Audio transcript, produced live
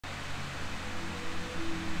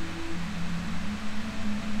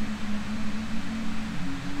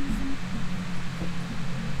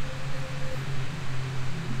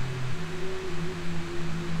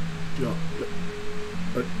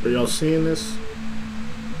know, seeing this,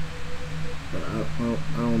 but I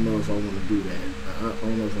don't know if I want to do that. I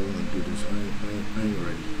don't know if I want to do this. I ain't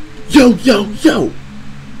ready. Yo!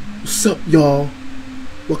 What's up, y'all?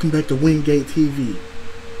 Welcome back to Wingate TV.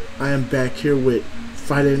 I am back here with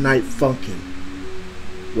Friday Night Funkin.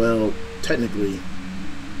 Well, technically,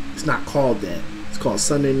 it's not called that. It's called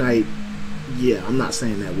Sunday Night. Yeah, I'm not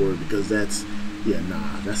saying that word because that's,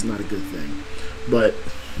 that's not a good thing. But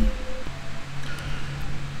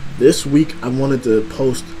this week, I wanted to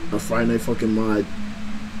post a Friday Night Funkin' mod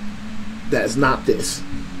that's not this.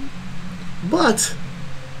 But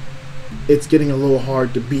it's getting a little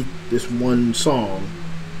hard to beat this one song.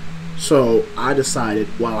 So I decided,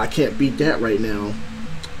 while I can't beat that right now,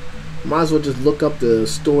 might as well just look up the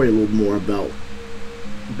story a little more about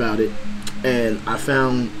it. And I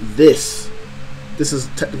found this. This is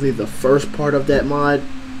technically the first part of that mod.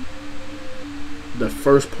 The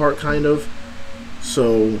first part, kind of.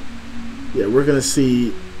 So yeah, we're gonna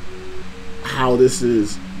see how this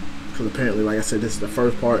is, because apparently, like I said, this is the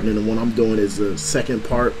first part, and then the one I'm doing is the second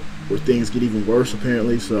part where things get even worse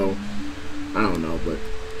apparently. So I don't know, but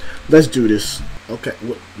let's do this. Okay,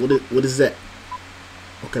 what is that?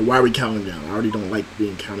 Okay, why are we counting down? I already don't like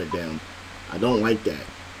being counted down. I don't like that.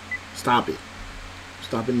 Stop it.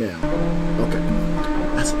 Stop it now. Okay,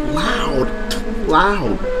 that's loud.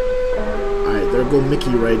 Alright, there go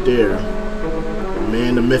Mickey right there. The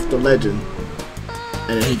man, the myth, the legend.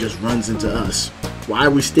 And then he just runs into us. Why are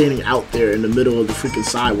we standing out there in the middle of the freaking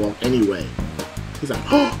sidewalk anyway? He's like,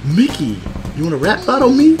 oh, Mickey, you want to rap battle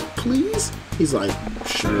me, please? He's like,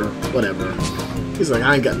 sure, whatever. He's like,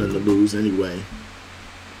 I ain't got nothing to lose anyway.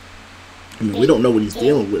 I mean, we don't know what he's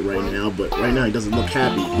dealing with right now, but right now he doesn't look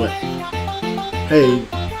happy. But hey,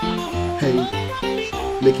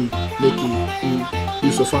 Mickey,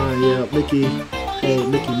 you so fine, yeah, Mickey. Hey,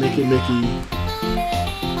 Mickey.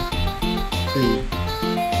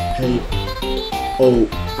 Hey, oh,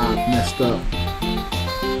 I messed up.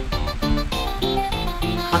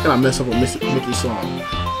 How can I mess up a Mickey song?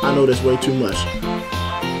 I know this way too much.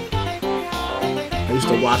 I used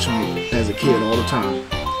to watch him as a kid all the time.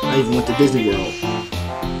 I even went to Disney World.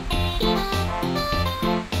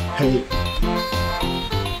 Hey,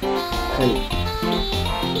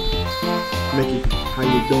 Mickey, how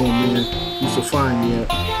you doing, man? You so fine, yeah.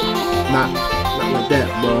 Not like that,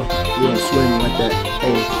 bro. You don't swing like that.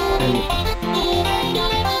 Hey,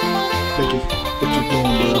 Mickey, what you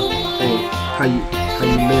doing, bro? Hey, how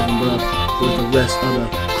you living, bro? With the rest of the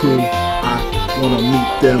crew, I wanna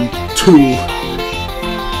meet them too.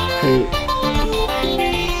 Hey,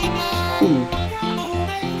 ooh,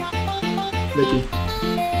 Mickey.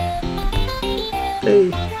 Hey,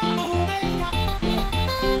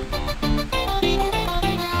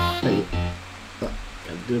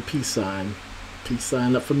 gotta do a peace sign. Peace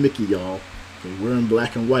sign up for Mickey, y'all. We're in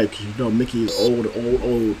black and white because you know Mickey is old.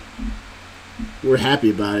 We're happy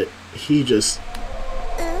about it. He just.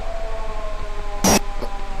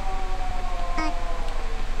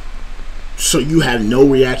 So you have no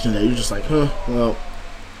reaction to that. You're just like, huh, well,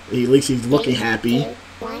 at least he's looking happy.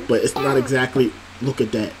 But it's not exactly, look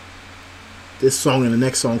at that. This song and the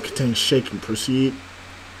next song contain shaking. Proceed.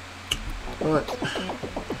 Alright.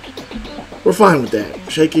 We're fine with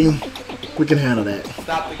that. Shaking, we can handle that.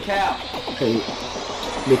 Stop the cap. Hey,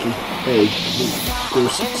 Mickey. Hey, they're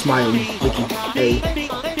smiling. Mickey. Hey.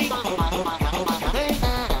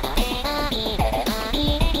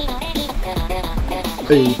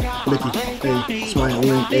 Hey, Mickey. Hey,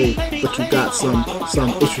 smiling. Hey, but you got some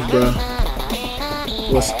issues, bro.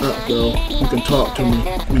 What's up, bro? You can talk to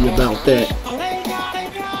me about that.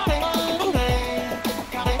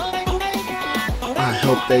 I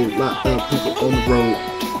help they lot of people on the road.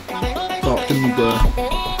 Talk to me, bro.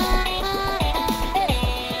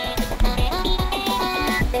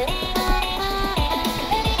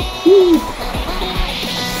 Woo.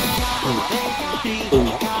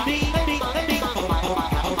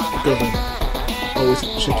 Girlfriend, always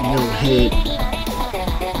shaking your head.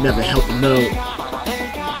 Never helping no.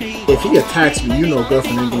 If he attacks me, you know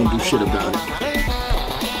girlfriend ain't gonna do shit about it.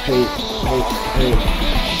 Hey.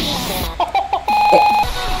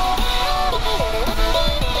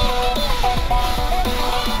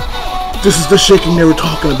 This is the shaking they were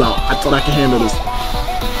talking about. I thought I could handle this.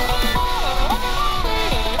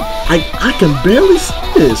 I can barely see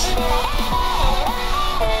this.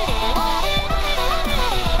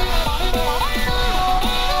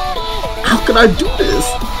 How could I do this?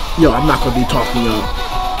 Yo, I'm not gonna be talking up.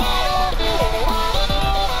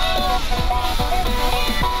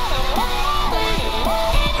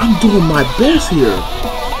 I'm doing my best here.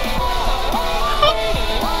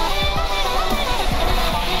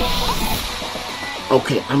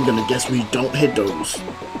 Okay, I'm gonna guess we don't hit those.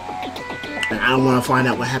 And I don't want to find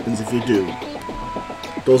out what happens if you do.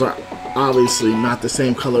 Those are obviously not the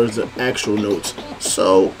same color as the actual notes.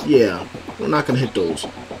 So, yeah, we're not gonna hit those.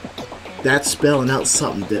 That's spelling out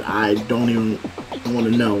something that I don't even want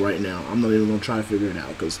to know right now. I'm not even gonna try to figure it out,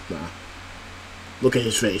 because, nah. Look at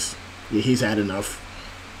his face. Yeah, he's had enough.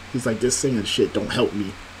 He's like, this singing shit don't help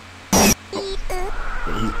me.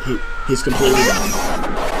 Yeah, he's completely...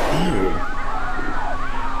 Ew.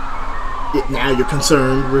 Yeah, now you're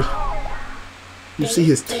concerned. You see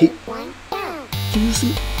his teeth? Do you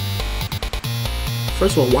see?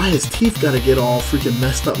 First of all, why his teeth gotta get all freaking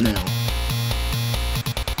messed up now?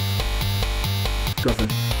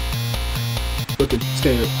 Girlfriend. Looking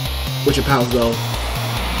scared. What's your pals though?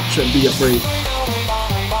 Shouldn't be afraid.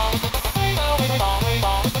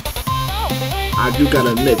 I do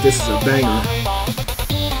gotta admit, this is a banger.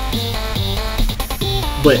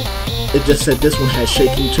 But it just said this one has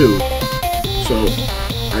shaking too. So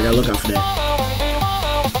I gotta look out for that.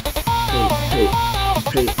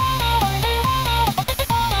 Hey.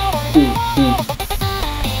 Ooh.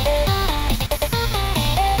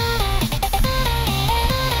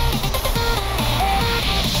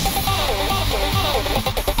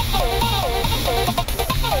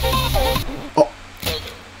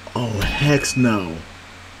 Oh, heck no.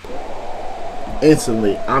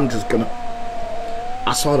 Instantly, I'm just gonna...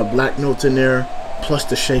 I saw the black notes in there, plus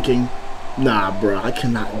the shaking. Nah, bro, I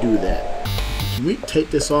cannot do that. Can we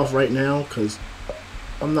take this off right now? Because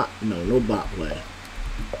I'm not... No bot play.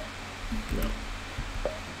 No.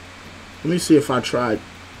 Let me see if I tried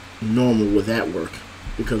normal with that work.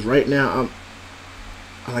 Because right now,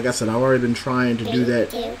 like I said, I've already been trying to do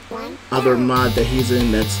that other mod that he's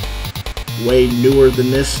in that's way newer than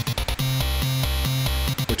this.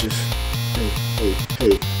 Which is...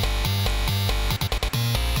 Hey.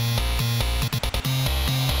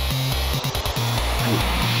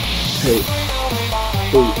 Hey.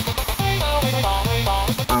 Ooh.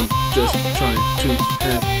 I'm just trying to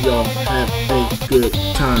have y'all have a good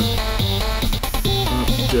time. I'm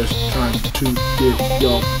just trying to give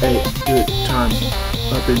y'all a good time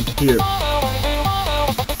up in here.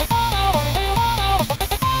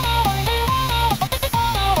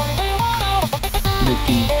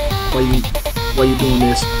 Mickey, why you doing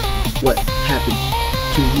this? What happened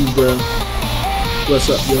to you, bro? What's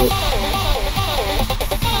up, yo?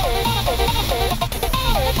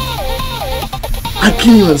 I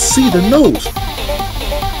can't even see the notes.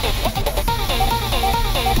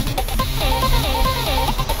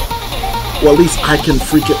 Well, at least I can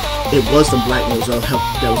freak it. It was the black notes that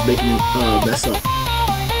was making me mess up.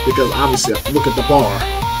 Because obviously, look at the bar.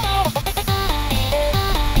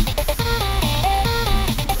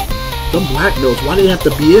 Them black notes, why do they have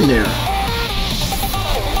to be in there?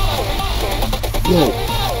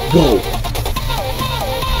 Whoa.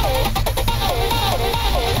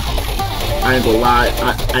 I ain't gonna lie,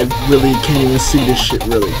 I really can't even see this shit,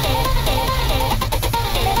 really.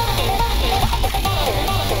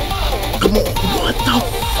 Come on, what the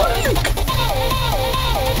fuck?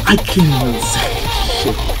 I can't even say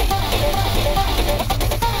shit.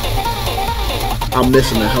 I'm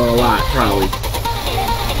missing a hell of a lot, probably.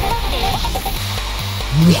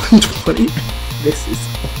 120? This is,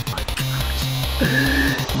 oh my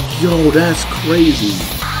gosh. Yo, that's crazy.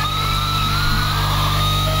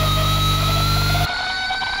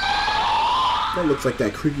 That looks like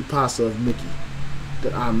that creepypasta of Mickey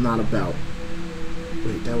that I'm not about.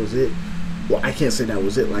 Wait, that was it? Well, I can't say that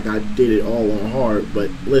was it, like I did it all on hard, but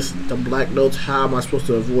listen, the black notes, how am I supposed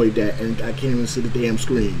to avoid that? And I can't even see the damn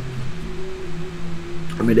screen.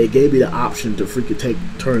 I mean, they gave me the option to freaking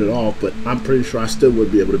turn it off, but I'm pretty sure I still would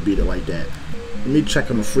be able to beat it like that. Let me check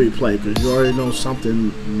on the free play, because you already know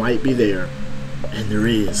something might be there. And there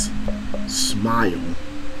is. Smile.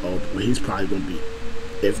 Oh boy, he's probably going to be...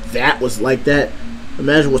 If that was like that,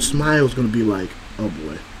 imagine what Smile's going to be like. Oh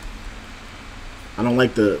boy. I don't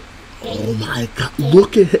like the... Oh my god,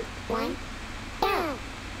 look at it.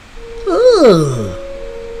 Ugh.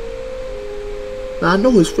 Now I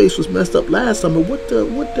know his face was messed up last time, but what the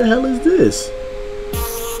hell is this?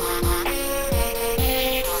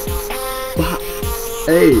 Bop.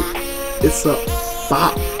 Hey, it's a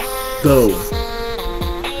bop though.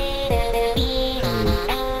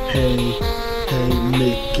 Hey,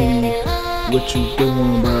 Mickey, what you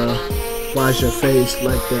doing, bruh? Why's your face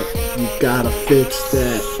like that? You gotta fix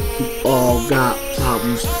that. We all got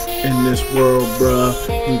problems in this world, bruh.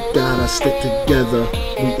 We gotta stick together.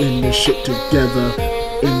 We in this shit together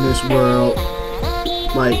in this world.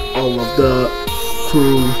 Like all of the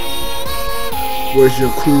crew. Where's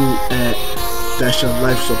your crew at? That's your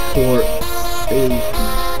life support. Where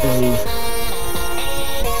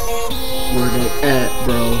they at,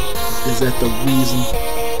 bro? Is that the reason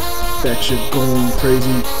that you're going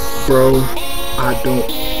crazy, bro? I don't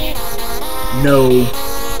know.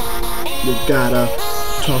 You gotta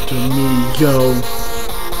talk to me, yo.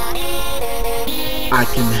 I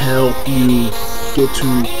can help you get to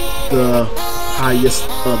the highest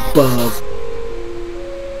above.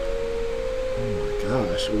 Oh my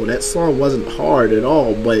gosh. Well, that song wasn't hard at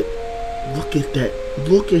all, but look at that.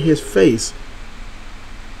 Look at his face.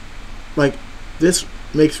 Like, this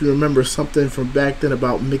makes me remember something from back then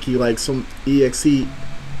about Mickey, like some EXE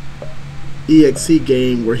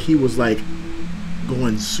game where he was like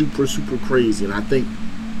going super crazy, and I think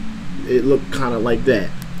it looked kind of like that.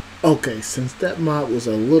 Okay, since that mod was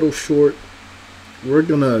a little short, we're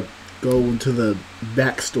gonna go into the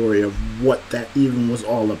backstory of what that even was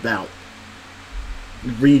all about.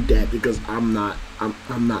 Read that, because I'm not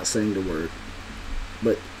saying the word,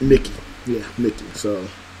 but Mickey, yeah, Mickey. So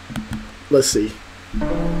let's see,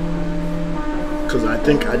 because I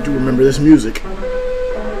think I do remember this music.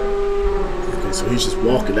 Okay, so he's just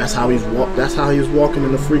walking. That's how he was walking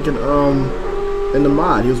in the freaking in the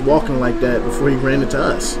mod. He was walking like that before he ran into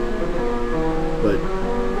us. But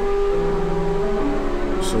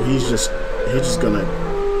so he's just gonna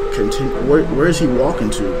continue. Where is he walking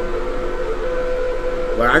to?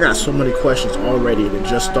 Like, I got so many questions already, and it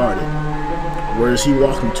just started. Where is he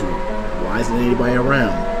walking to? Why isn't anybody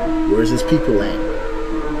around? Where's his people at?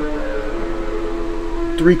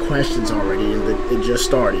 3 questions already, and it just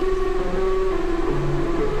started.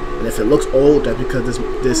 And if it looks old, that's because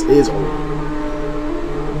this is old.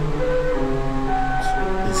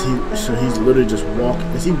 So he's literally just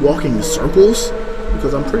walking. Is he walking in circles?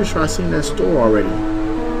 Because I'm pretty sure I've seen that store already.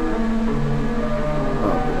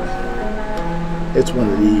 Oh boy. It's one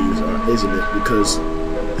of these, isn't it? Because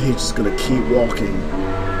he's just gonna keep walking.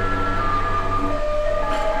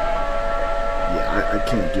 Yeah, I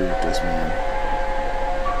can't do with this, man.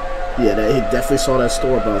 Yeah, he definitely saw that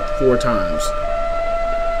store about 4 times.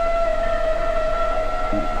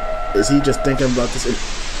 Is he just thinking about this?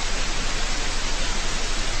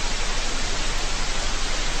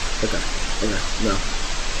 Okay, no.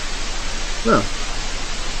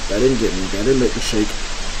 That didn't get me. That didn't make me shake. I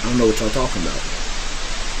don't know what y'all talking about.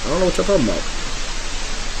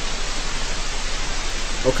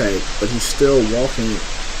 Okay, but he's still walking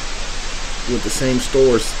with the same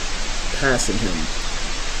stores passing him.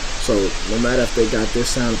 So, no matter if they got this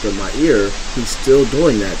sound up in my ear, he's still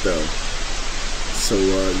doing that, though. So,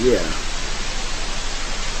 yeah.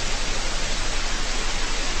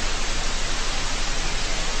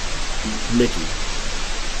 Mickey,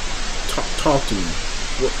 talk to me.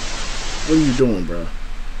 What are you doing, bro?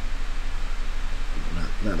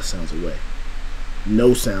 Now the sound's away.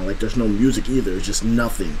 No sound, like there's no music either. It's just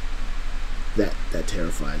nothing. That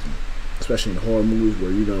terrifies me, especially in horror movies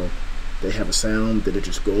where, you know, they have a sound that it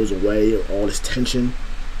just goes away, all this tension.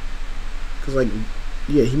 Cause like,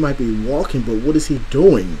 yeah, he might be walking, but what is he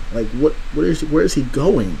doing? Like, where is he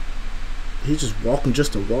going? He's just walking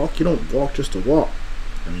just to walk. You don't walk just to walk.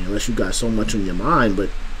 I mean, unless you got so much on your mind,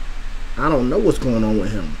 but I don't know what's going on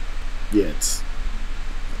with him. Yeah, it's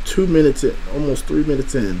 2 minutes in, almost 3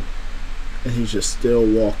 minutes in, and he's just still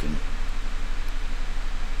walking.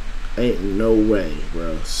 Ain't no way,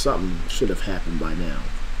 bro. Something should have happened by now.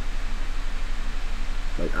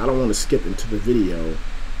 Like, I don't want to skip into the video,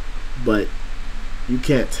 but you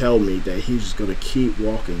can't tell me that he's just gonna keep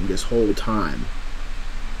walking this whole time.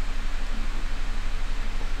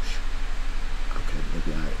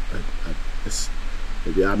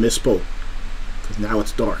 Maybe I misspoke, because now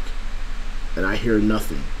it's dark and I hear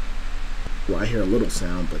nothing. Well, I hear a little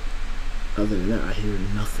sound, but other than that, I hear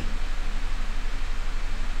nothing.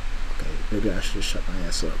 Okay, maybe I should have shut my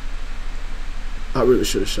ass up. I really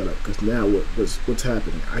should have shut up, because now what's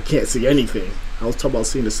happening? I can't see anything. I was talking about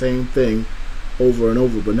seeing the same thing over and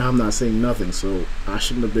over, but now I'm not seeing nothing, so I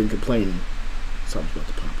shouldn't have been complaining. Something's about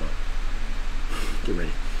to pop up. Get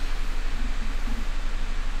ready.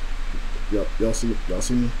 Y'all see me?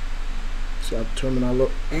 See how determined I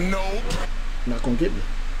look? Nope. Not gonna get me.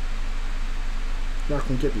 Not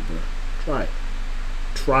gonna get me, bro. Try it.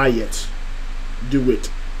 Try it. Do it.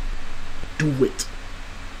 Do it.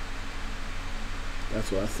 That's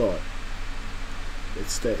what I thought.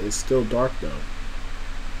 It's still dark though.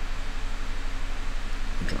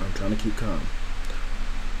 I'm trying to keep calm.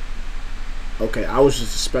 Okay, I was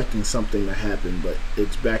just expecting something to happen, but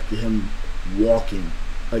it's back to him walking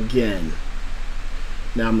again.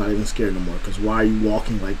 Now I'm not even scared no more, because why are you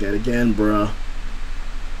walking like that again, bruh?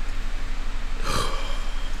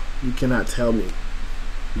 You cannot tell me.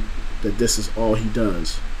 that this is all he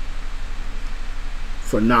does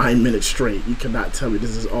for 9 minutes straight. You cannot tell me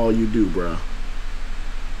this is all you do, bro.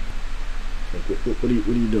 Like, what are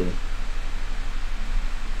you doing?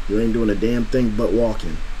 You ain't doing a damn thing but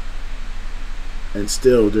walking. And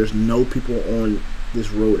still, there's no people on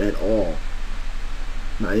this road at all.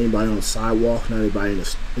 Not anybody on the sidewalk, not anybody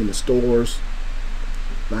in the stores,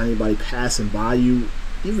 not anybody passing by you,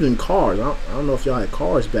 even in cars. I don't know if y'all had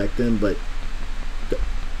cars back then, but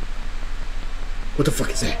what the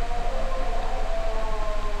fuck is that?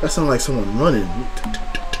 That sounds like someone running.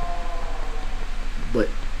 But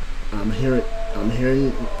I'm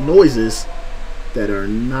hearing noises that are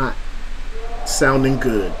not sounding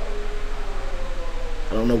good.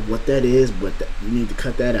 I don't know what that is, but you need to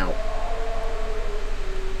cut that out.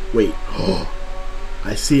 Wait,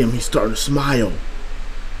 I see him. He's starting to smile.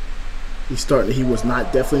 He was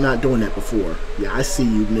definitely not doing that before. Yeah, I see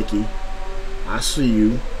you, Mickey. I see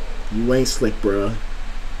you. You ain't slick, bruh.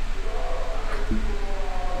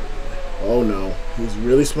 Oh no, he's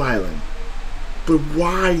really smiling. But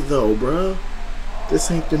why though, bruh?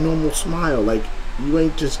 This ain't the normal smile. Like, you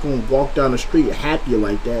ain't just gonna walk down the street happy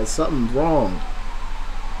like that. Something's wrong.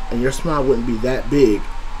 And your smile wouldn't be that big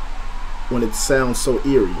when it sounds so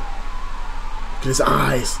eerie. His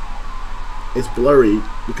eyes, it's blurry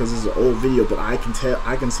because it's an old video, but I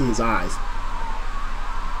can see his eyes.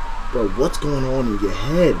 Bro, what's going on in your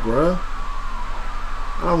head, bro?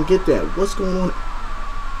 I don't get that. What's going on?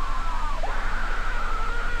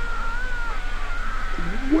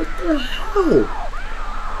 What the hell?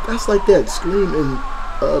 That's like that scream in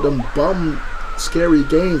them bum scary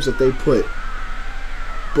games that they put.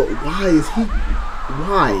 But why is he?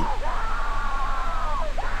 Why?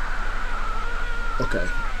 Okay.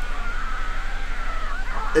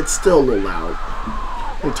 It's still a little loud.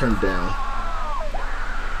 Let me turn it down.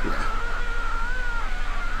 Yeah.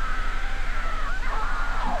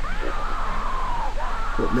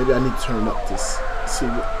 Well, maybe I need to turn it up to see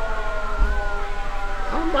what.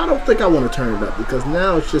 I don't think I want to turn it up because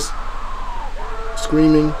now it's just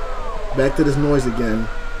screaming. Back to this noise again.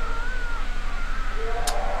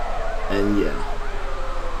 And yeah,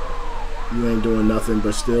 you ain't doing nothing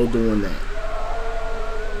but still doing that.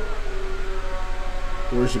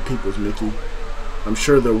 Where's your peoples, Mickey? I'm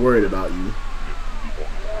sure they're worried about you.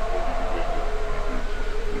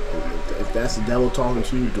 If that's the devil talking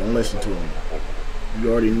to you, don't listen to him.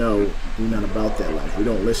 You already know we're not about that life. We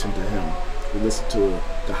don't listen to him. We listen to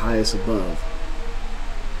the highest above.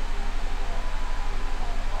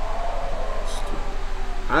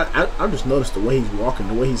 I just noticed the way he's walking,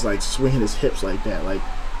 the way he's like swinging his hips like that. Like,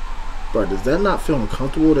 bro, does that not feel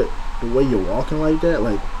uncomfortable that the way you're walking like that?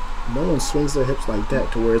 Like, no one swings their hips like that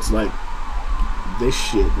to where it's like this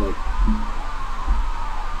shit. Like,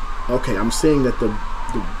 okay, I'm saying that the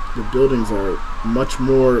buildings are much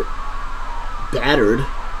more battered,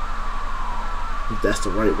 if that's the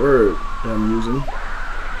right word that I'm using.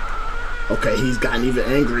 Okay, he's gotten even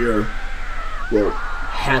angrier, well,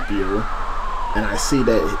 happier. And I see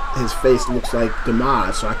that his face looks like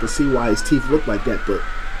demise, so I can see why his teeth look like that, but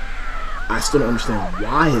I still don't understand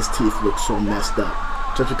why his teeth look so messed up.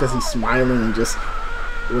 Just because he's smiling and just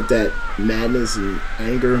with that madness and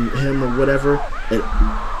anger in him or whatever. And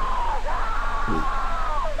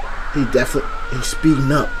he's speeding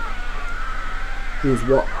up. He was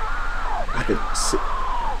I could see.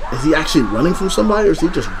 Is he actually running from somebody or is he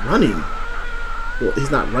just running? Well, he's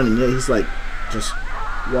not running yet. He's like just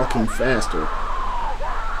walking faster.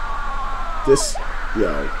 This,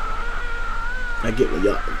 yo, I get what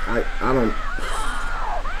y'all.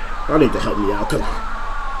 Y'all need to help me out. Cause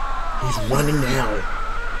he's running now,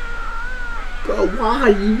 bro. Why are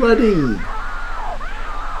you running?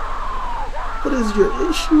 What is your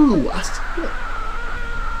issue?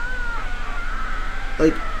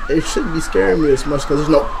 Like, it shouldn't be scaring me as much because it's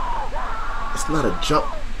not a jump.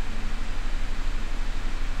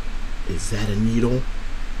 Is that a needle?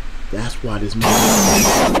 That's why this man.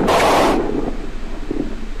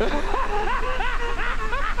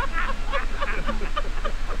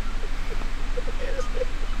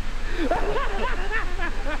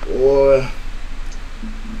 Boy,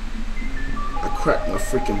 I cracked my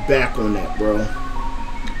freaking back on that, bro.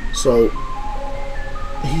 So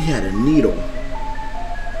he had a needle,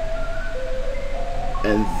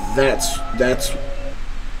 and that's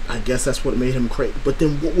I guess that's what made him crazy. But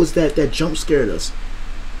then what was that jump scared us?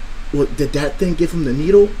 What, did that thing give him the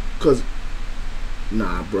needle? Cause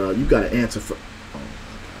nah, bro, you gotta answer for. Oh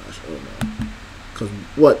my gosh, oh no. Cause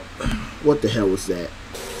what the hell was that?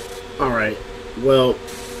 All right, well,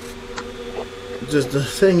 just the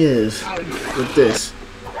thing is with this,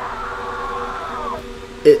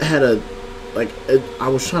 it had a I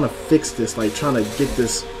was trying to fix this, like trying to get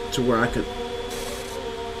this to where I could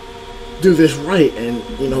do this right and,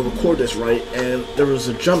 you know, record this right, and there was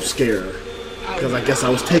a jump scare because I guess I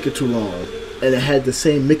was taking too long, and it had the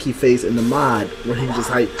same Mickey face in the mod where he just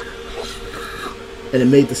like, and it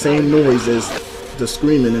made the same noise as the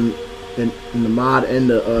screaming in the mod and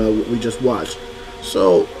the what we just watched.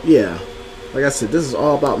 So yeah, like I said, this is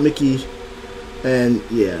all about Mickey, and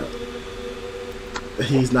yeah,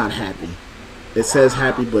 he's not happy. It says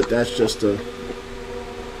happy, but that's just a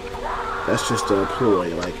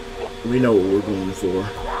ploy. Like, we know what we're going for.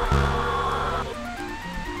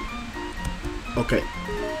 Okay.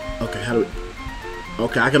 Okay, how do we...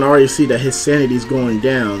 Okay, I can already see that his sanity's going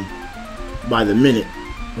down by the minute.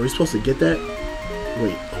 Are we supposed to get that?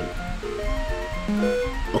 Wait.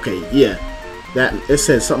 Oh. Okay, yeah. That, it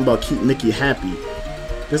said something about keep Mickey happy.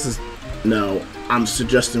 This is... No, I'm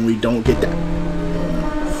suggesting we don't get that.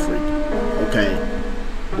 Oh, freak. Okay.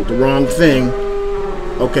 Did the wrong thing.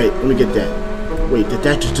 Okay, let me get that. Wait, did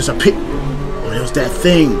that just disappear? Oh, it was that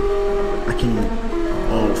thing. I can't even...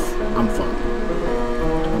 Oh, I'm fine.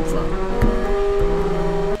 I'm fine.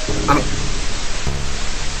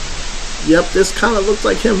 Yep, this kind of looks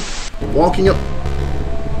like him walking up.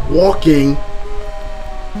 Walking.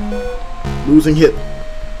 Losing hip.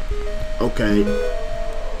 Okay.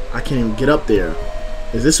 I can't even get up there.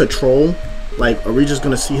 Is this a troll? Like, are we just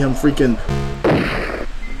gonna see him freaking...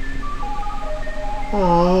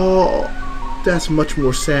 Oh, that's much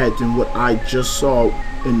more sad than what I just saw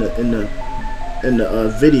in the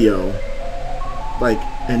video. Like,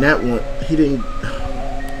 in that one, he didn't.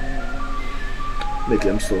 Mickey,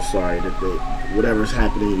 I'm so sorry that whatever's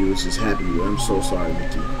happening to you is just happening to you. I'm so sorry,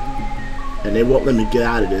 Mickey. And they won't let me get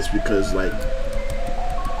out of this because, like,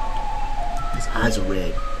 his eyes are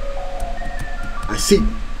red. I see.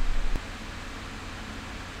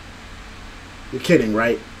 You're kidding,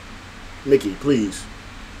 right? Mickey, please.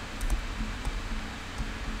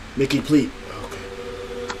 Mickey, please. Okay.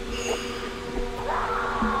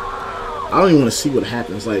 I don't even want to see what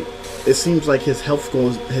happens. Like, it seems like his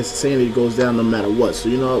sanity goes down no matter what. So,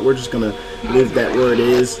 you know what? We're just gonna leave that where it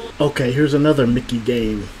is. Okay, here's another Mickey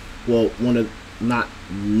game. Well, one of, not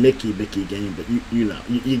Mickey game, but you know,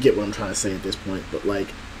 you get what I'm trying to say at this point. But, like,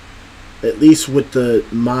 at least with the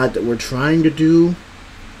mod that we're trying to do,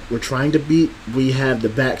 we're trying to beat, we have the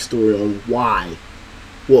backstory on why.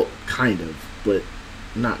 Well, kind of, but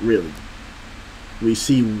not really. We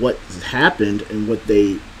see what happened and what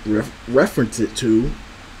they reference it to,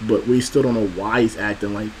 but we still don't know why he's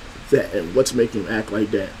acting like that and what's making him act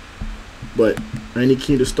like that. But I need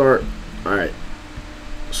key to start. Alright.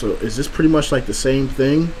 So is this pretty much like the same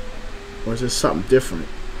thing? Or is this something different?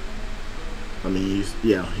 I mean, he's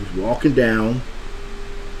walking down.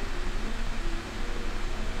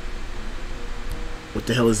 What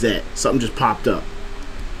the hell is that? Something just popped up.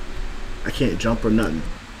 I can't jump or nothing.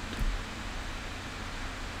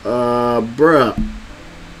 Bruh.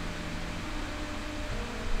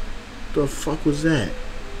 The fuck was that?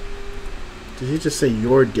 Did he just say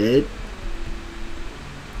you're dead?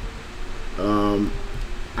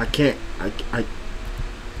 I can't.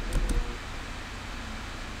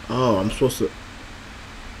 Oh, I'm supposed to.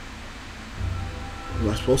 Am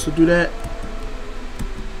I supposed to do that?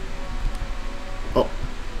 Oh,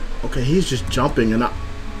 okay. He's just jumping, and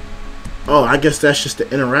oh, I guess that's just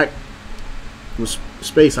to interact with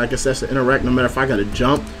space. I guess that's to interact no matter if I gotta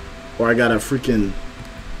jump or I gotta freaking.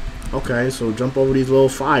 Okay, so jump over these little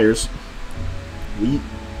fires.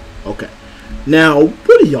 Okay. Now,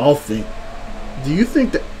 what do y'all think? Do you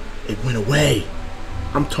think that it went away?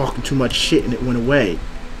 I'm talking too much shit and it went away.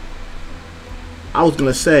 I was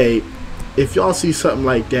gonna say, if y'all see something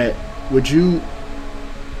like that, would you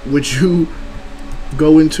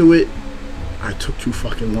go into it? I took too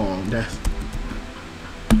fucking long. That's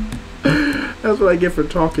what I get for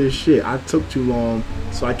talking shit. I took too long,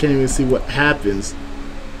 so I can't even see what happens.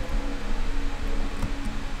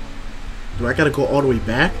 Do I gotta go all the way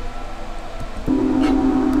back?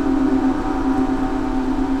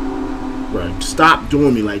 Bruh, stop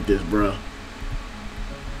doing me like this, bruh.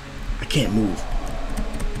 I can't move.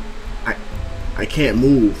 I can't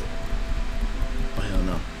move. Oh, hell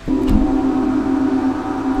no.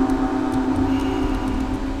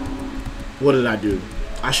 What did I do?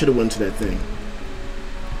 I should have went to that thing.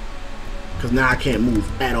 Because now I can't move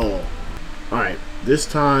at all. Alright, this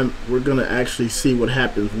time we're going to actually see what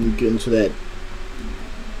happens when we get into that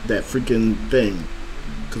freaking thing.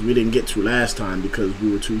 Because we didn't get to last time because we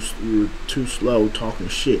were too slow talking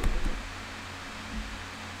shit.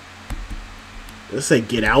 Let's say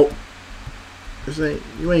get out. Let's say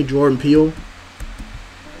you ain't Jordan Peele.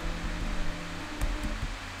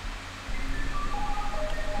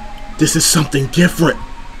 This is something different.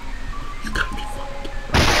 You gotta be fucked.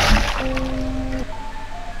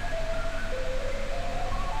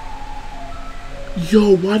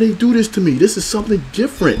 Yo, why they do this to me? This is something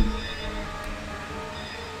different.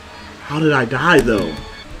 How did I die though?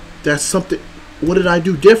 That's something. What did I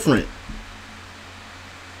do different?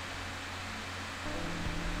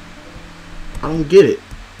 I don't get it.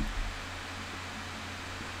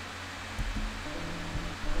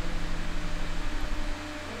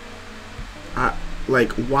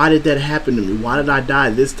 Like, why did that happen to me? Why did I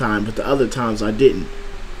die this time, but the other times I didn't?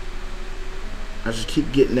 I just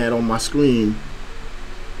keep getting that on my screen,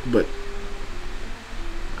 but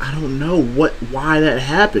I don't know why that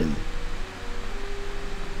happened.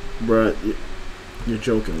 Bruh, you're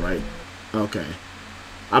joking, right? Okay.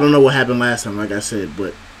 I don't know what happened last time, like I said,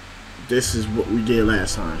 but this is what we did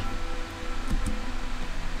last time.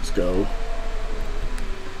 Let's go.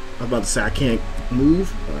 I was about to say I can't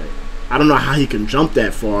move. All right. I don't know how he can jump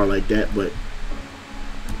that far like that, but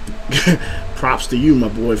props to you, my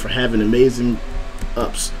boy, for having amazing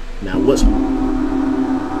ups. Now, what the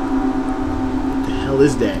hell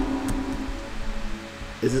is that?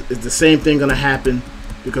 Is the same thing gonna happen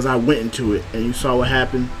because I went into it and you saw what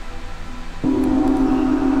happened?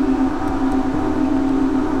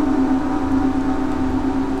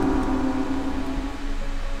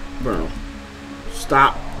 Bro,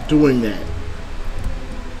 stop doing that.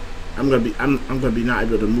 I'm gonna be not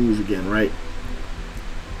able to move again, right?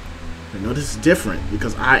 I know this is different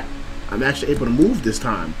because I'm actually able to move this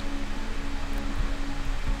time.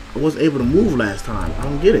 I wasn't able to move last time. I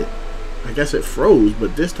don't get it. I guess it froze,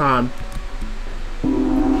 but this time,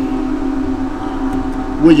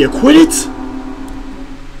 will you quit it?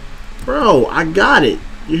 Bro, I got it.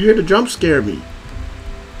 You're here to jump scare me,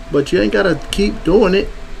 but you ain't gotta keep doing it.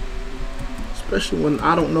 Especially when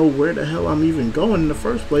I don't know where the hell I'm even going in the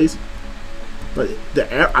first place. But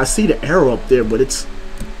I see the arrow up there, but it's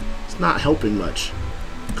not helping much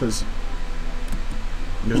because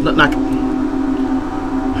there's nothing I can.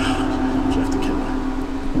 You have to kill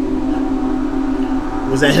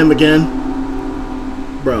him. Was that him again,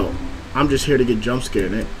 bro? I'm just here to get jump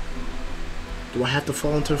scared. Eh? Do I have to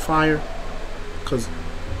fall into the fire? Cause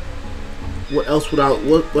what else would I?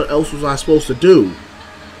 What else was I supposed to do?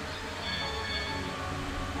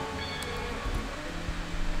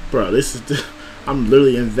 Bro, this is I'm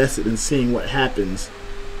literally invested in seeing what happens.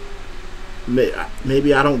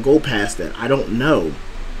 Maybe I don't go past that. I don't know.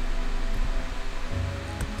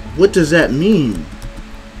 What does that mean?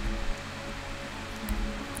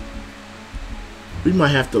 We might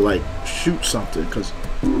have to like shoot something because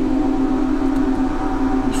this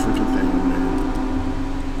freaking thing, man.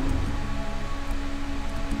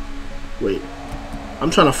 Wait, I'm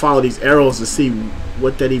trying to follow these arrows to see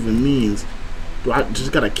what that even means. Do I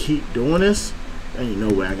just gotta keep doing this? Ain't no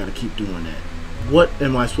way I gotta keep doing that. What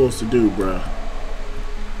am I supposed to do, bruh?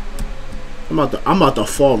 I'm about to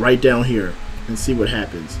fall right down here and see what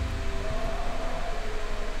happens.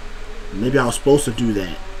 Maybe I was supposed to do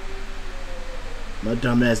that. My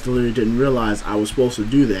dumbass literally didn't realize I was supposed to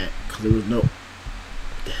do that because there was no.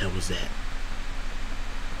 What the hell was that?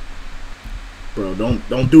 Bro,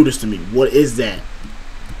 don't do this to me. What is that?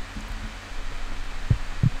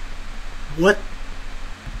 What?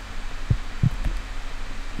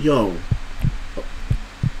 Yo.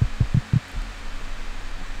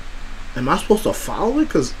 Am I supposed to follow it?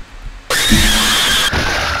 Because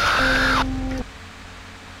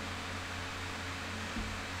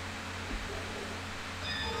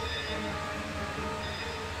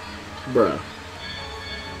bruh,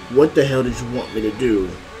 what the hell did you want me to do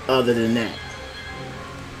other than that?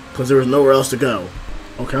 Because there was nowhere else to go.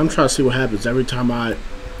 Okay, I'm trying to see what happens every time I...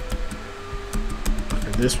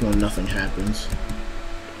 Okay, this one, nothing happens.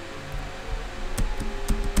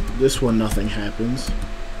 This one, nothing happens.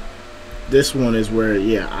 This one is where,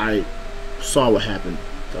 yeah, I saw what happened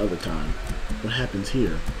the other time. What happens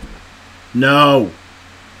here? No!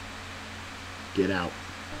 Get out.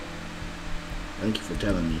 Thank you for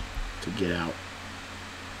telling me to get out.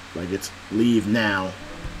 Like it's leave now.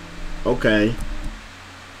 Okay.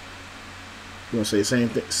 You want to say the same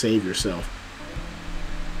thing? Save yourself.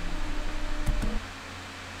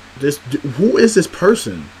 Who is this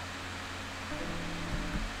person?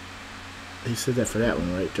 He said that for that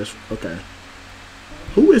one, right? Just okay.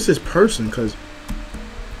 Who is this person? Because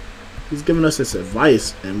he's giving us this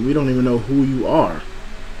advice, and we don't even know who you are.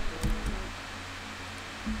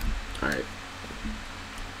 All right.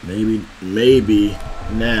 Maybe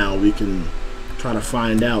now we can try to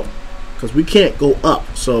find out, because we can't go up,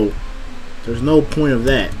 so there's no point of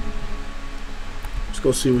that. Let's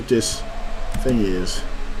go see what this thing is.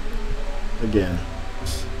 again.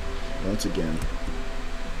 Once again.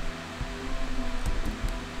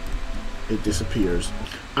 It disappears.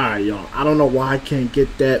 Alright, y'all. I don't know why I can't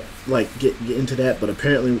get that, like, get into that, but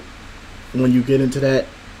apparently when you get into that,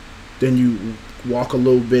 then you walk a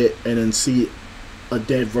little bit and then see a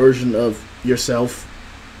dead version of yourself.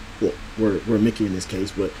 Well, we're Mickey in this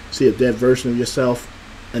case, but see a dead version of yourself,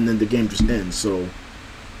 and then the game just ends. So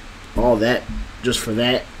all that just for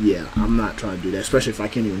that, yeah, I'm not trying to do that, especially if I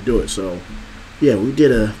can't even do it. So yeah, we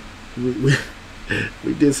did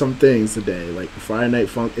we did some things today, like Friday Night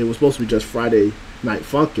Funk. It was supposed to be just Friday Night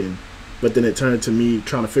Funkin', but then it turned into me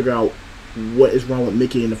trying to figure out what is wrong with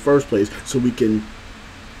Mickey in the first place, so we can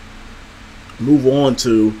move on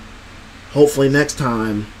to hopefully next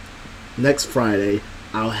Friday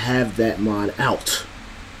I'll have that mod out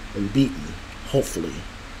and beaten, hopefully.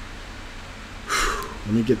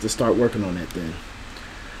 Let me get to start working on that then.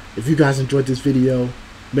 If you guys enjoyed this video,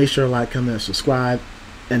 make sure to like, comment, and subscribe,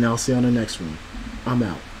 and I'll see you on the next one. I'm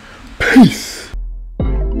out. Peace.